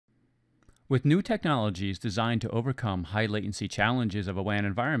With new technologies designed to overcome high latency challenges of a WAN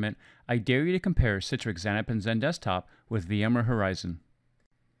environment, I dare you to compare Citrix XenApp and XenDesktop with VMware Horizon.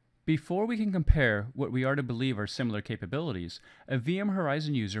 Before we can compare what we are to believe are similar capabilities, a VMware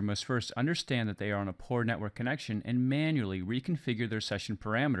Horizon user must first understand that they are on a poor network connection and manually reconfigure their session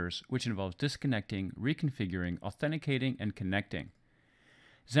parameters, which involves disconnecting, reconfiguring, authenticating, and connecting.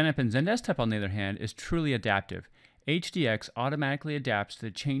 XenApp and XenDesktop, on the other hand, is truly adaptive. HDX automatically adapts to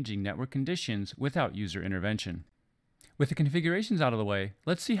the changing network conditions without user intervention. With the configurations out of the way,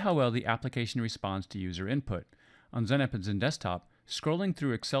 let's see how well the application responds to user input. On XenApp and XenDesktop, scrolling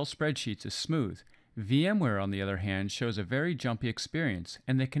through Excel spreadsheets is smooth. VMware, on the other hand, shows a very jumpy experience,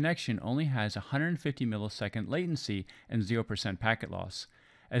 and the connection only has 150 millisecond latency and 0% packet loss.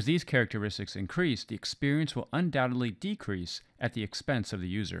 As these characteristics increase, the experience will undoubtedly decrease at the expense of the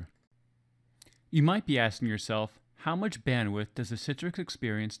user. You might be asking yourself, how much bandwidth does the Citrix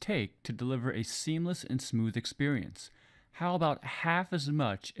experience take to deliver a seamless and smooth experience? How about half as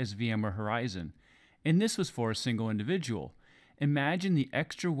much as VMware Horizon? And this was for a single individual. Imagine the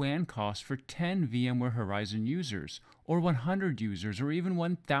extra WAN cost for 10 VMware Horizon users, or 100 users, or even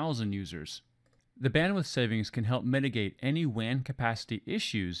 1,000 users. The bandwidth savings can help mitigate any WAN capacity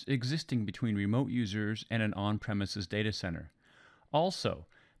issues existing between remote users and an on-premises data center. Also,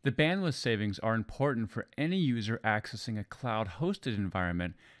 the bandwidth savings are important for any user accessing a cloud-hosted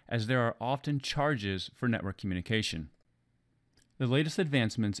environment, as there are often charges for network communication. The latest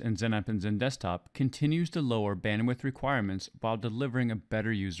advancements in XenApp and XenDesktop continues to lower bandwidth requirements while delivering a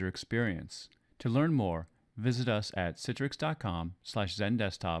better user experience. To learn more, visit us at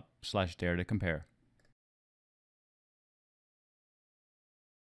citrix.com/XenDesktop/dare to compare.